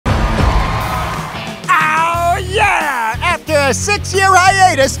a 6-year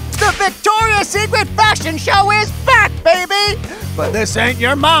hiatus, the Victoria's Secret fashion show is back, baby! But this ain't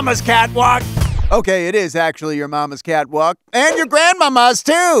your mama's catwalk. Okay, it is actually your mama's catwalk. And your grandmama's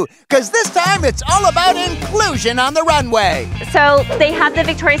too, because this time it's all about inclusion on the runway. So they had the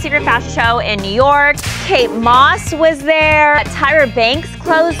Victoria's Secret fashion show in New York. Kate Moss was there. Tyra Banks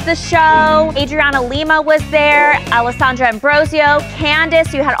closed the show. Adriana Lima was there. Alessandra Ambrosio,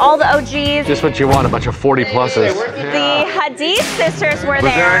 Candace, you had all the OGs. Just what you want, a bunch of 40-pluses. The Hadid sisters were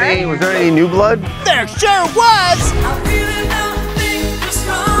there. Was there any new blood? There sure was!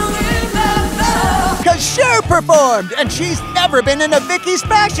 Because Cher performed, and she's never been in a Vicky's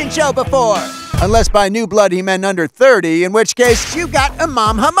fashion show before. Unless by new blood he meant under 30, in which case you got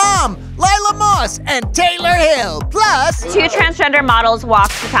Imam Hamam, Lila Moss, and Taylor Hill. Plus, 2 transgender models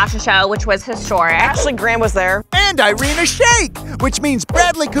walked the fashion show, which was historic. Ashley Graham was there. And Irina Shayk, which means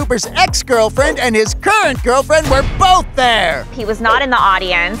Bradley Cooper's ex-girlfriend and his current girlfriend were both there. He was not in the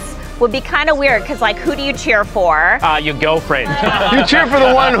audience. Would be kind of weird, because like, who do you cheer for? Your girlfriend. You cheer for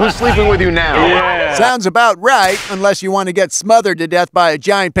the one who's sleeping with you now. Yeah. Sounds about right, unless you want to get smothered to death by a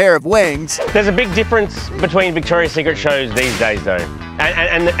giant pair of wings. There's a big difference between Victoria's Secret shows these days, though,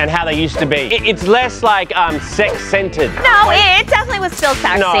 and how they used to be. It's less like sex-centered. No, it definitely was still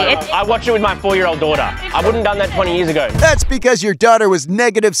sexy. No, I watched it with my 4-year-old daughter. I wouldn't have done that 20 years ago. That's because your daughter was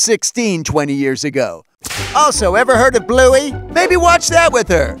 -16 20 years ago. Also, ever heard of Bluey? Maybe watch that with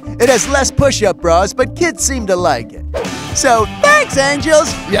her. It has less push-up bras, but kids seem to like it. So, thanks,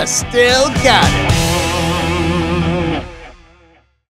 angels. You still got it.